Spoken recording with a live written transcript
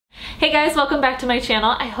Hey guys, welcome back to my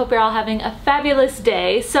channel. I hope you're all having a fabulous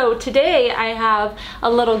day. So today I have a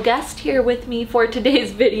little guest here with me for today's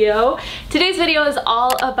video. Today's video is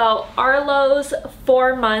all about Arlo's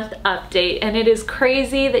 4-month update, and it is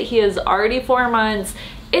crazy that he is already 4 months.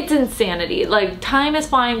 It's insanity. Like, time is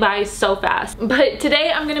flying by so fast. But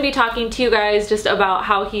today I'm gonna be talking to you guys just about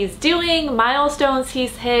how he's doing, milestones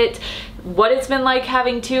he's hit, what it's been like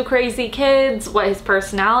having 2 crazy kids, what his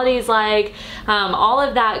personality is like, all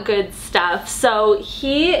of that good stuff. So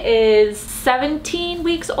he is 17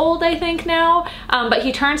 weeks old, I think now, but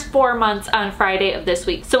he turns 4 months on Friday of this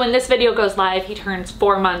week. So when this video goes live, he turns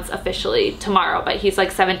 4 months officially tomorrow, but he's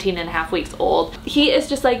like 17 and a half weeks old. He is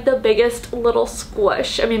just like the biggest little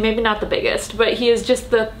squish. I mean, maybe not the biggest, but he is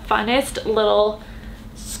just the funnest little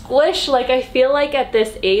squish. Like, I feel like at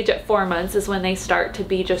this age, at 4 months, is when they start to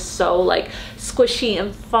be just so like squishy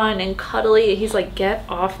and fun and cuddly. He's like, get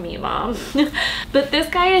off me, mom. But this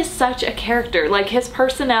guy is such a character. Like, his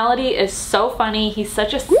personality is so funny. He's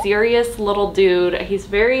such a serious little dude. He's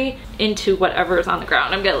very into whatever's on the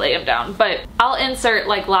ground. I'm gonna lay him down, but I'll insert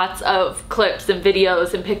like lots of clips and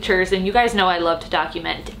videos and pictures, and you guys know I love to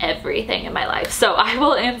document everything in my life, so I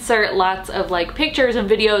will insert lots of like pictures and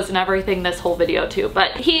videos and everything this whole video too.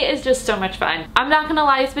 But he is just so much fun. I'm not gonna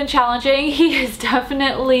lie, it's been challenging. He is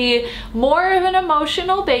definitely more of an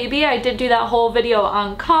emotional baby. I did do that whole video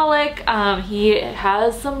on colic. He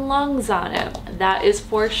has some lungs on him, that is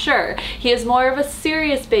for sure. He is more of a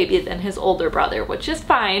serious baby than his older brother, which is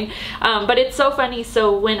fine. But it's so funny.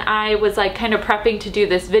 So when I was like kind of prepping to do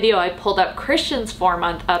this video, I pulled up Christian's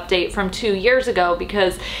 4-month update from 2 years ago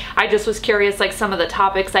because I just was curious, like some of the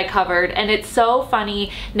topics I covered. And it's so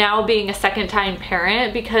funny now being a second-time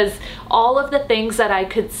parent, because all of the things that I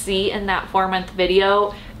could see in that 4-month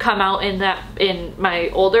video come out in my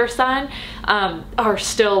older son are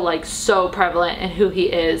still like so prevalent in who he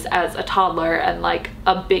is as a toddler and like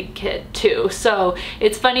a big kid too. So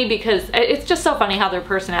it's funny because it's just so funny how their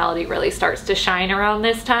personality really starts to shine around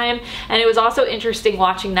this time. And it was also interesting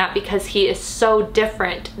watching that because he is so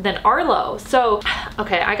different than Arlo. So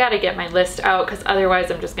okay, I gotta get my list out because otherwise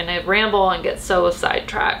I'm just gonna ramble and get so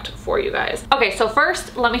sidetracked for you guys. Okay, so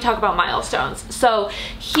first let me talk about milestones. So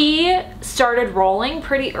he started rolling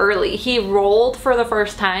pretty early. He rolled for the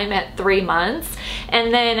first time at 3 months,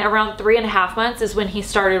 and then around 3.5 months is when he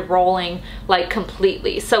started rolling like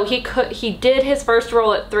completely. So he did his first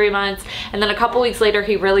roll at 3 months, and then a couple weeks later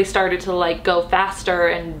he really started to like go faster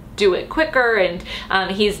and do it quicker, and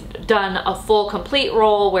he's done a full complete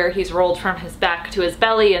roll where he's rolled from his back to his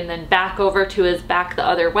belly and then back over to his back the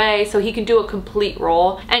other way. So he can do a complete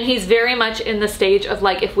roll, and he's very much in the stage of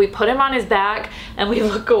like, if we put him on his back and we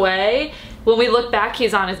look away, when we look back,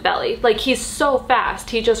 he's on his belly. Like, he's so fast.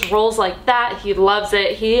 He just rolls like that. He loves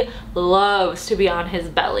it. He loves to be on his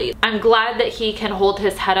belly. I'm glad that he can hold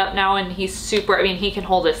his head up now, and he's super, I mean, he can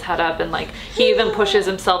hold his head up, and like, he even pushes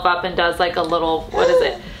himself up and does like a little, what is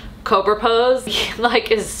it? Cobra pose. He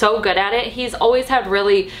like is so good at it. He's always had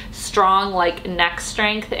really strong like neck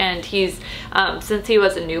strength, and he's since he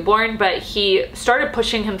was a newborn, but he started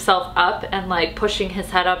pushing himself up and like pushing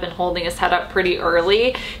his head up and holding his head up pretty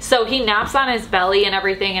early. So he naps on his belly and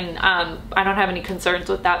everything, and I don't have any concerns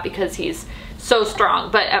with that because he's so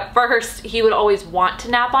strong. But at first he would always want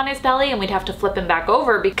to nap on his belly, and we'd have to flip him back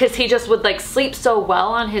over because he just would like sleep so well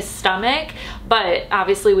on his stomach. But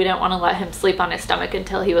obviously we didn't want to let him sleep on his stomach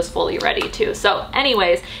until he was fully ready to. So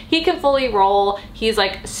anyways, he can fully roll. He's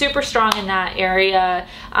like super strong in that area.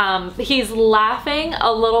 He's laughing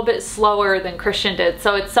a little bit slower than Christian did.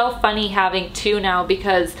 So it's so funny having 2 now,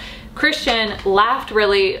 because Christian laughed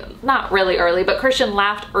not really early, but Christian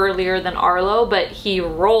laughed earlier than Arlo, but he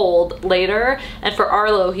rolled later. And for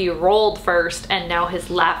Arlo, he rolled first, and now his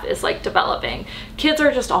laugh is like developing. Kids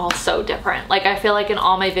are just all so different. Like, I feel like in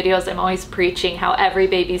all my videos, I'm always preaching how every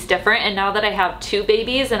baby's different. And now that I have 2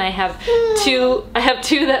 babies, and I have two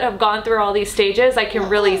that have gone through all these stages, I can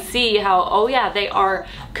really see how, oh yeah, they are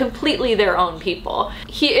completely their own people.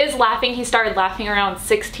 He is laughing. He started laughing around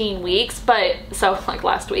 16 weeks, but so like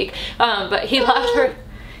last week. But he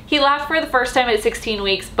laughed for the first time at 16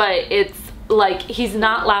 weeks, but it's like he's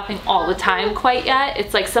not laughing all the time quite yet.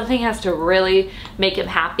 It's like something has to really make him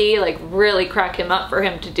happy, like really crack him up for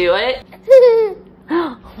him to do it.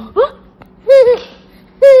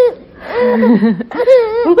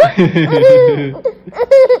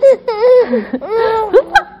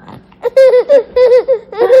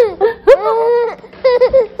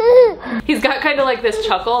 He's got kind of like this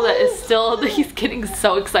chuckle that is still, he's getting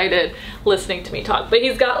so excited. listening to me talk, but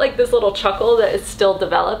he's got like this little chuckle that is still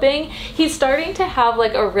developing. He's starting to have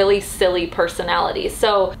like a really silly personality.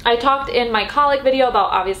 So I talked in my colic video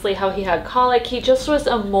about obviously how he had colic. He just was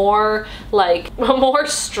a more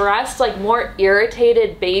stressed, like more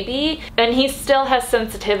irritated baby, and he still has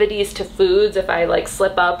sensitivities to foods. If I like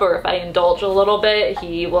slip up or if I indulge a little bit,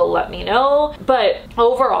 he will let me know. But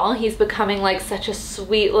overall, he's becoming like such a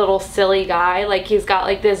sweet little silly guy. Like he's got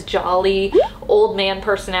like this jolly old man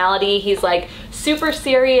personality. He's like super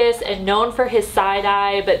serious and known for his side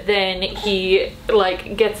eye, but then he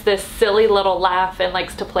like gets this silly little laugh and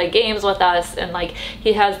likes to play games with us, and like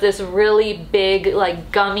he has this really big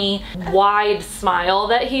like gummy wide smile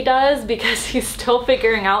that he does because he's still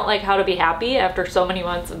figuring out like how to be happy after so many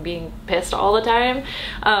months of being pissed all the time.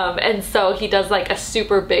 And so he does like a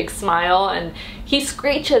super big smile, and he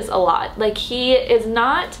screeches a lot. Like he is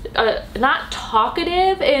not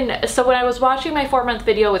talkative. And so when I was watching my 4-month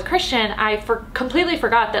video with Christian, I completely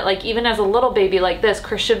forgot that like even as a little baby like this,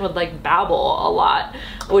 Christian would like babble a lot,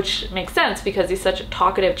 which makes sense because he's such a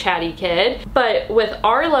talkative, chatty kid. But with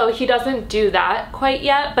Arlo, he doesn't do that quite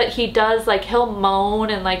yet, but he does like, he'll moan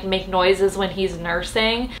and like make noises when he's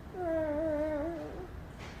nursing.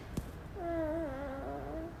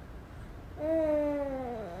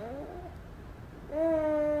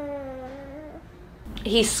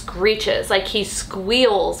 He screeches, like he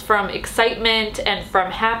squeals from excitement and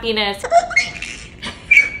from happiness.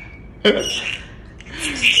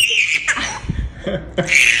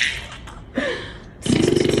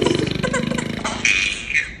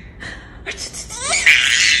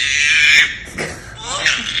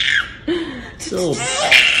 So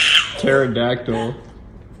pterodactyl.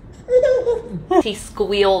 He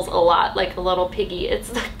squeals a lot like a little piggy.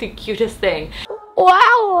 It's like the cutest thing.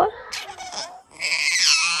 Wow!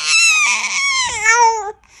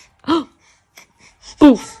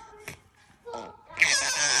 Oof.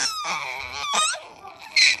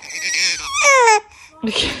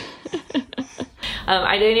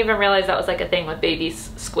 I didn't even realize that was like a thing with babies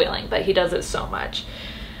squealing, but he does it so much.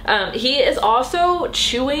 He is also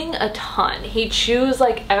chewing a ton. He chews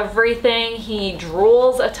like everything. He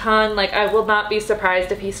drools a ton. Like I will not be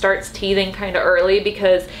surprised if he starts teething kind of early,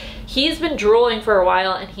 because he's been drooling for a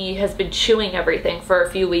while and he has been chewing everything for a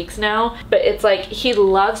few weeks now. But it's like he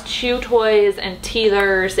loves chew toys and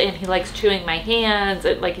teethers, and he likes chewing my hands,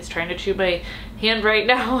 and like he's trying to chew my hand right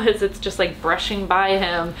now as it's just like brushing by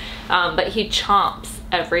him. But he chomps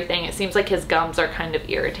everything. It seems like his gums are kind of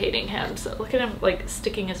irritating him. So look at him like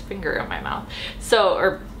sticking his finger in my mouth. So,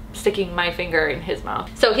 or sticking my finger in his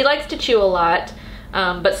mouth. So he likes to chew a lot,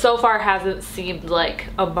 but so far hasn't seemed like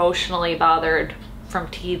emotionally bothered from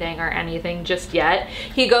teething or anything just yet.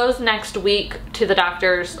 He goes next week to the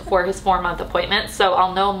doctor's for his 4-month appointment, so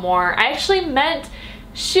I'll know more. I actually meant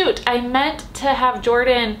to have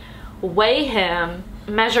Jordan weigh him,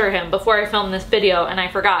 measure him before I filmed this video, and I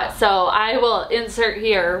forgot. So I will insert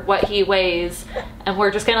here what he weighs, and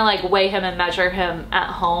we're just gonna like weigh him and measure him at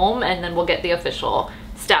home, and then we'll get the official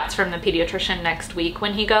stats from the pediatrician next week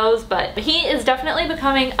when he goes. But he is definitely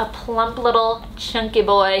becoming a plump little chunky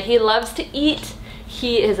boy. He loves to eat.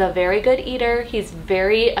 He is a very good eater. He's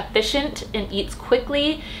very efficient and eats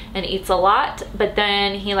quickly and eats a lot, but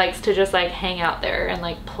then he likes to just like hang out there and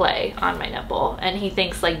like play on my nipple. And he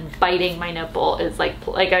thinks like biting my nipple is like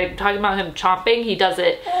I'm talking about him chomping, he does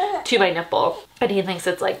it to my nipple, but he thinks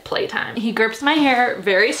it's like playtime. He grips my hair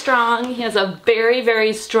very strong. He has a very,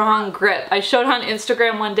 very strong grip. I showed on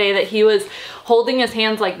Instagram one day that he was holding his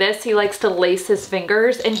hands like this. He likes to lace his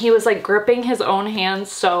fingers, and he was like gripping his own hands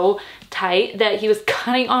so tight that he was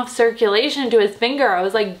cutting off circulation to his finger. I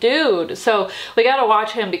was like, dude. So we gotta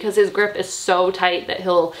watch him because his grip is so tight that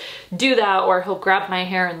he'll do that, or he'll grab my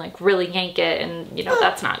hair and like really yank it, and you know,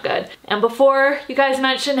 that's not good. And before you guys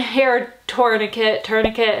mention hair tourniquet,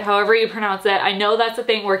 however you pronounce it, I know that's a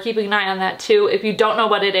thing. We're keeping an eye on that too. If you don't know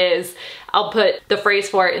what it is, I'll put the phrase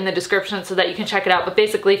for it in the description so that you can check it out. But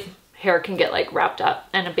basically, hair can get like wrapped up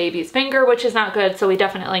in a baby's finger, which is not good. So we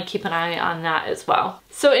definitely keep an eye on that as well.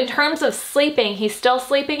 So in terms of sleeping, he's still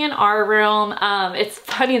sleeping in our room. It's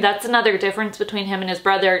funny, that's another difference between him and his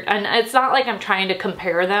brother. And it's not like I'm trying to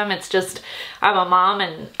compare them. It's just, I'm a mom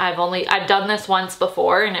and I've done this once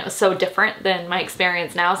before, and it was so different than my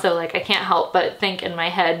experience now. So like, I can't help but think in my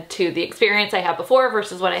head to the experience I had before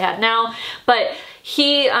versus what I had now. But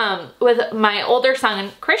he, with my older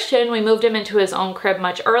son, Christian, we moved him into his own crib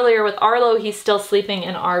much earlier. With Arlo, he's still sleeping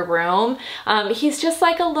in our room. He's just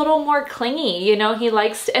like a little more clingy, you know, he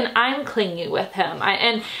likes, and I'm clingy with him.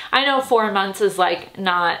 And I know 4 months is like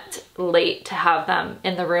not late to have them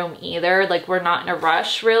in the room either. Like we're not in a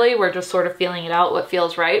rush really. We're just sort of feeling it out, what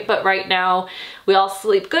feels right. But right now we all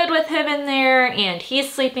sleep good with him in there and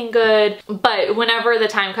he's sleeping good. But whenever the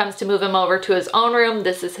time comes to move him over to his own room,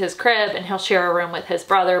 this is his crib and he'll share a room with his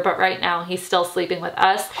brother. But right now he's still sleeping with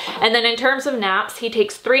us. And then in terms of naps, he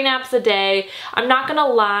takes 3 naps a day. I'm not gonna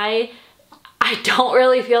lie, I don't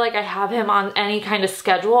really feel like I have him on any kind of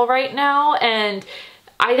schedule right now. And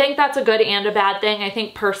I think that's a good and a bad thing. I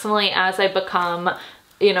think personally, as I become,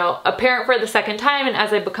 you know, a parent for the second time and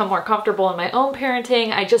as I become more comfortable in my own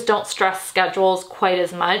parenting, I just don't stress schedules quite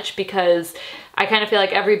as much because I kind of feel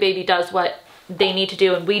like every baby does what they need to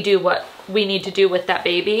do and we do what we need to do with that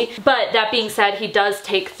baby. But that being said, he does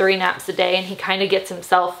take 3 naps a day and he kind of gets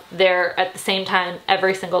himself there at the same time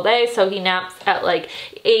every single day. So he naps at like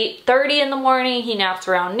 8:30 in the morning, he naps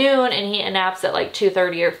around noon, and he naps at like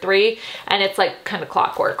 2:30 or 3, and it's like kind of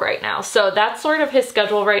clockwork right now. So that's sort of his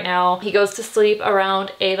schedule right now. He goes to sleep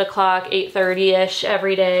around 8 o'clock, 8:30-ish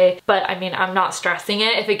every day. But I mean, I'm not stressing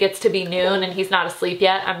it. If it gets to be noon and he's not asleep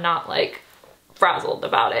yet, I'm not like frazzled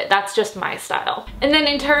about it. That's just my style. And then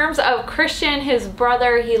in terms of Christian, his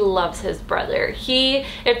brother, he loves his brother.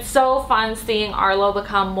 It's so fun seeing Arlo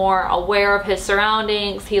become more aware of his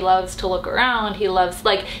surroundings. He loves to look around. He loves,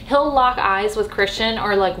 like, he'll lock eyes with Christian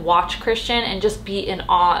or like watch Christian and just be in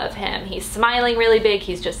awe of him. He's smiling really big.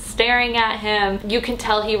 He's just staring at him. You can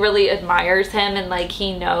tell he really admires him and like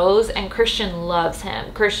he knows, and Christian loves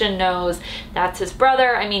him. Christian knows that's his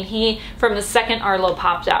brother. I mean, from the second Arlo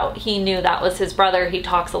popped out, he knew that was his brother. He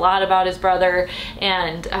talks a lot about his brother,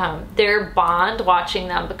 and their bond, watching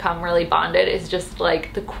them become really bonded, is just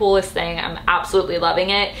like the coolest thing. I'm absolutely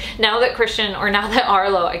loving it. Now that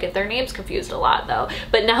Arlo, I get their names confused a lot though,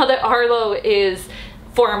 but now that Arlo is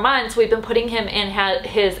 4 months, we've been putting him in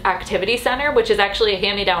his activity center, which is actually a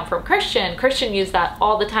hand-me-down from Christian. Christian used that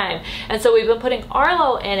all the time. And so we've been putting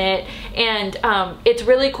Arlo in it, and it's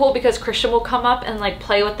really cool because Christian will come up and like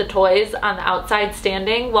play with the toys on the outside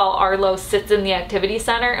standing while Arlo sits in the activity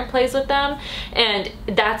center and plays with them. And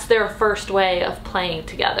that's their first way of playing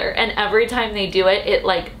together. And every time they do it,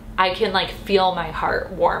 I can like feel my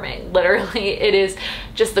heart warming. Literally, it is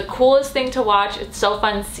just the coolest thing to watch. It's so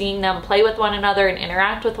fun seeing them play with one another and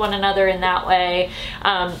interact with one another in that way.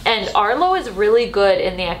 And Arlo is really good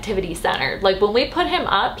in the activity center. Like when we put him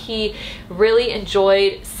up, he really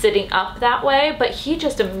enjoyed sitting up that way, but he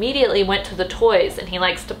just immediately went to the toys and he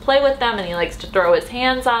likes to play with them and he likes to throw his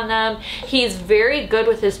hands on them. He's very good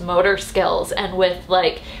with his motor skills and with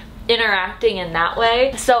like interacting in that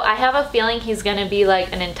way. So I have a feeling he's gonna be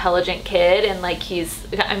like an intelligent kid, and like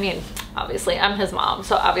I mean, obviously I'm his mom,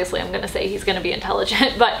 so obviously I'm gonna say he's gonna be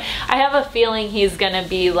intelligent, but I have a feeling he's gonna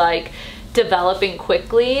be like developing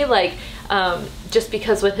quickly, like just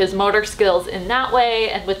because with his motor skills in that way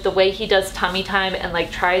and with the way he does tummy time and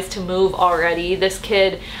like tries to move already. This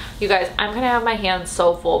kid, you guys, I'm gonna have my hands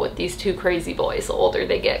so full with these 2 crazy boys the older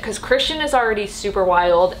they get, because Christian is already super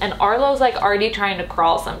wild and Arlo's like already trying to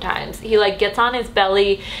crawl sometimes. He like gets on his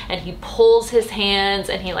belly and he pulls his hands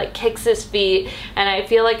and he like kicks his feet, and I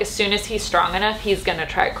feel like as soon as he's strong enough, he's gonna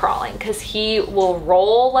try crawling, because he will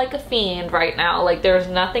roll like a fiend right now. Like there's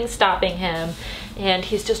nothing stopping him. And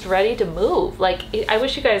he's just ready to move. Like, I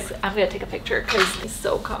wish you guys, I'm gonna take a picture because he's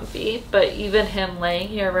so comfy, but even him laying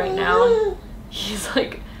here right now, he's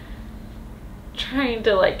like trying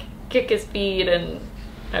to like kick his feet, and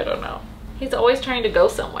I don't know. He's always trying to go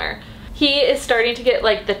somewhere. He is starting to get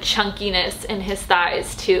like the chunkiness in his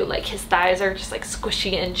thighs too. Like his thighs are just like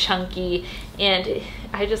squishy and chunky, and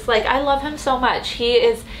I love him so much.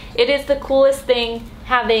 It is the coolest thing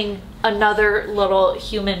having another little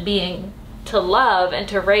human being to love and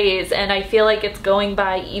to raise, and I feel like it's going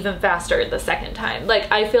by even faster the second time.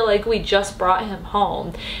 Like I feel like we just brought him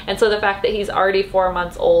home, and so the fact that he's already 4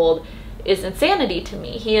 months old is insanity to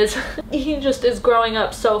me. He just is growing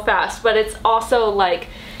up so fast. But it's also like,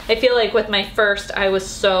 I feel like with my first, I was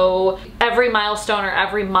so, every milestone or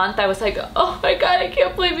every month I was like, oh my god, I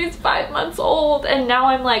can't believe he's 5 months old. And now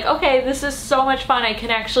I'm like, okay, this is so much fun. I can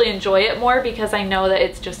actually enjoy it more because I know that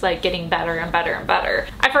it's just like getting better and better and better.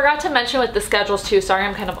 I forgot to mention with the schedules too, sorry,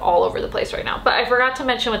 I'm kind of all over the place right now, but I forgot to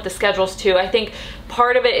mention with the schedules too, I think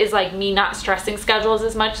part of it is like me not stressing schedules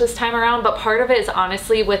as much this time around, but part of it is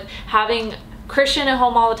honestly with having Christian at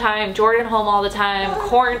home all the time, Jordan home all the time,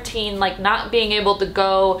 quarantine, like not being able to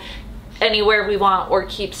go anywhere we want or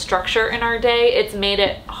keep structure in our day. It's made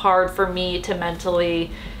it hard for me to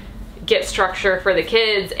mentally, get structure for the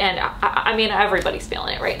kids. And I mean, everybody's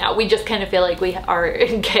feeling it right now. We just kind of feel like we are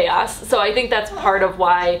in chaos. So I think that's part of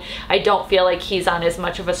why I don't feel like he's on as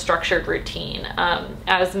much of a structured routine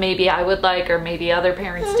as maybe I would like, or maybe other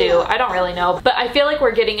parents do. I don't really know, but I feel like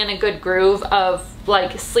we're getting in a good groove of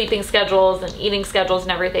like sleeping schedules and eating schedules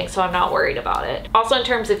and everything, so I'm not worried about it. Also, in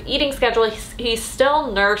terms of eating schedule, he's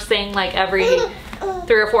still nursing like every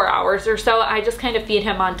 3 or 4 hours or so. I just kind of feed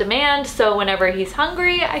him on demand, so whenever he's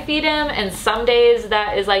hungry I feed him, and some days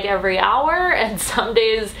that is like every hour, and some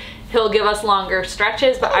days he'll give us longer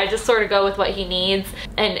stretches, but I just sort of go with what he needs.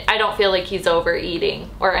 And I don't feel like he's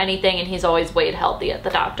overeating or anything, and he's always weighed healthy at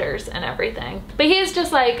the doctors and everything. But he's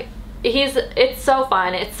just like, it's so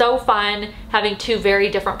fun. It's so fun having two very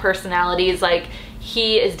different personalities. Like,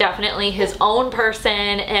 he is definitely his own person,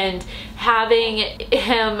 and having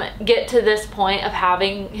him get to this point of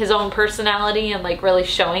having his own personality and like really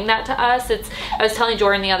showing that to us, I was telling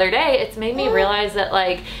Jordan the other day, it's made me realize that,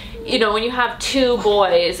 like, you know, when you have two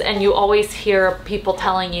boys and you always hear people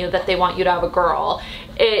telling you that they want you to have a girl,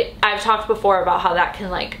 I've talked before about how that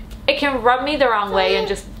can, like, it can rub me the wrong way and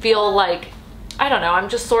just feel like, I don't know, I'm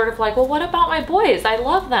just sort of like, well, what about my boys? I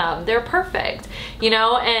love them. They're perfect, you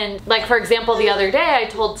know? And like, for example, the other day I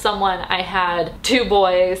told someone I had 2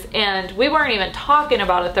 boys, and we weren't even talking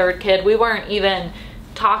about a third kid. We weren't even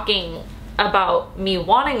talking about me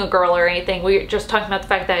wanting a girl or anything. We were just talking about the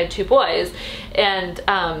fact that I had 2 boys. And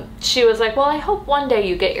she was like, well, I hope one day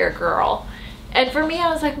you get your girl. And for me, I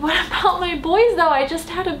was like, what about my boys though? I just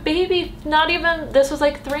had a baby, not even, this was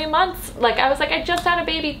like 3 months. Like, I was like, I just had a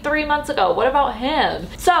baby 3 months ago. What about him?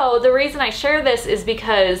 So the reason I share this is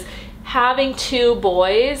because having 2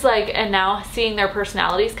 boys, like, and now seeing their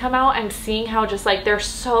personalities come out, I'm seeing how just like they're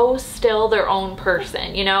so still their own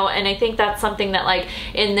person, you know? And I think that's something that, like,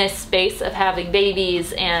 in this space of having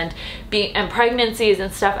babies and pregnancies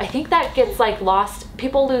and stuff, I think that gets like lost.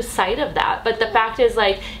 People lose sight of that. But the fact is,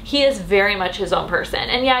 like, he is very much his own person.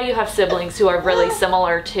 And yeah, you have siblings who are really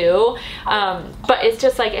similar too, but it's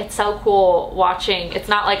just like, it's so cool watching. It's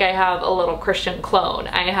not like I have a little Christian clone.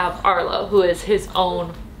 I have Arlo, who is his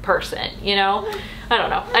own person, you know? I don't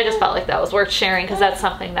know, I just felt like that was worth sharing because that's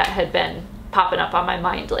something that had been popping up on my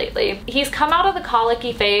mind lately. He's come out of the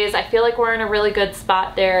colicky phase. I feel like we're in a really good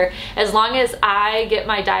spot there. As long as I get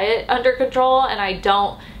my diet under control and I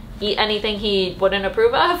don't eat anything he wouldn't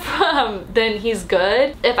approve of, then he's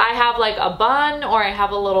good. If I have like a bun or I have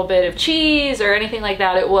a little bit of cheese or anything like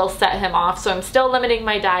that, it will set him off. So I'm still limiting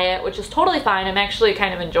my diet, which is totally fine. I'm actually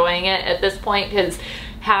kind of enjoying it at this point, because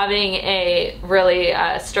having a really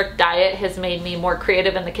strict diet has made me more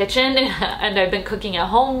creative in the kitchen, and I've been cooking at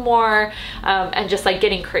home more, and just like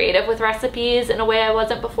getting creative with recipes in a way I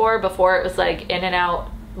wasn't before. Before it was like in and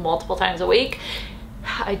out multiple times a week.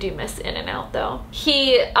 I do miss In-N-Out though.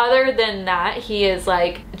 Other than that, he is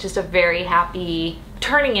like just a very happy,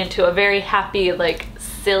 turning into a very happy, like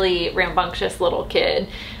silly, rambunctious little kid.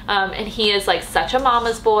 And he is like such a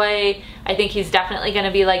mama's boy. I think he's definitely going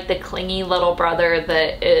to be like the clingy little brother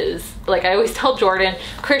that is, like, I always tell Jordan,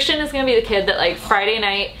 Christian is going to be the kid that, like, Friday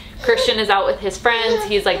night, Christian is out with his friends.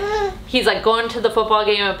 He's like going to the football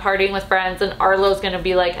game and partying with friends, and Arlo's going to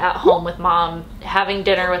be like at home with mom, having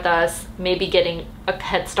dinner with us, maybe getting a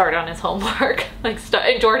head start on his homework. And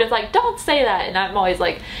Jordan's like, don't say that. And I'm always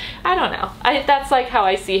like, I don't know. That's like how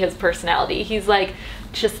I see his personality. He's like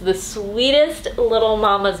just the sweetest little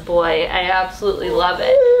mama's boy. I absolutely love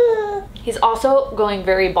it. He's also going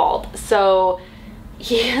very bald. So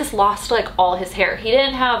he has lost like all his hair. He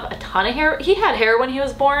didn't have a ton of hair. He had hair when he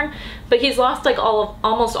was born, but he's lost like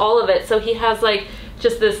almost all of it. So he has like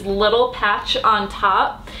just this little patch on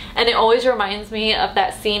top. And it always reminds me of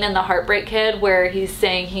that scene in The Heartbreak Kid where he's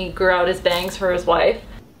saying he grew out his bangs for his wife.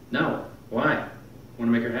 No, why? I want to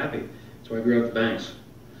make her happy. That's why I grew out the bangs.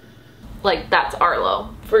 Like, that's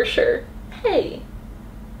Arlo for sure. Hey.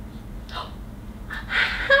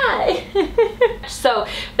 Hi. So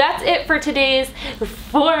that's it for today's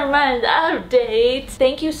 4-month update.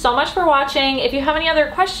 Thank you so much for watching. If you have any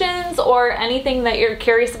other questions or anything that you're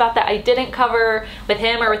curious about that I didn't cover with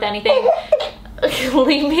him or with anything,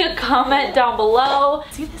 leave me a comment down below.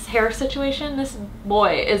 See this hair situation? This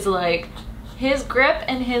boy is like, his grip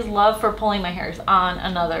and his love for pulling my hair is on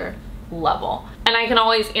another level. And I can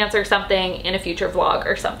always answer something in a future vlog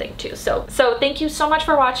or something too. So thank you so much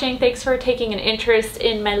for watching. Thanks for taking an interest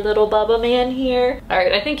in my little Bubba man here. All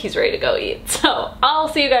right, I think he's ready to go eat. So I'll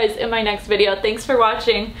see you guys in my next video. Thanks for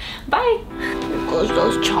watching. Bye. There goes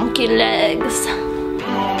those chunky legs.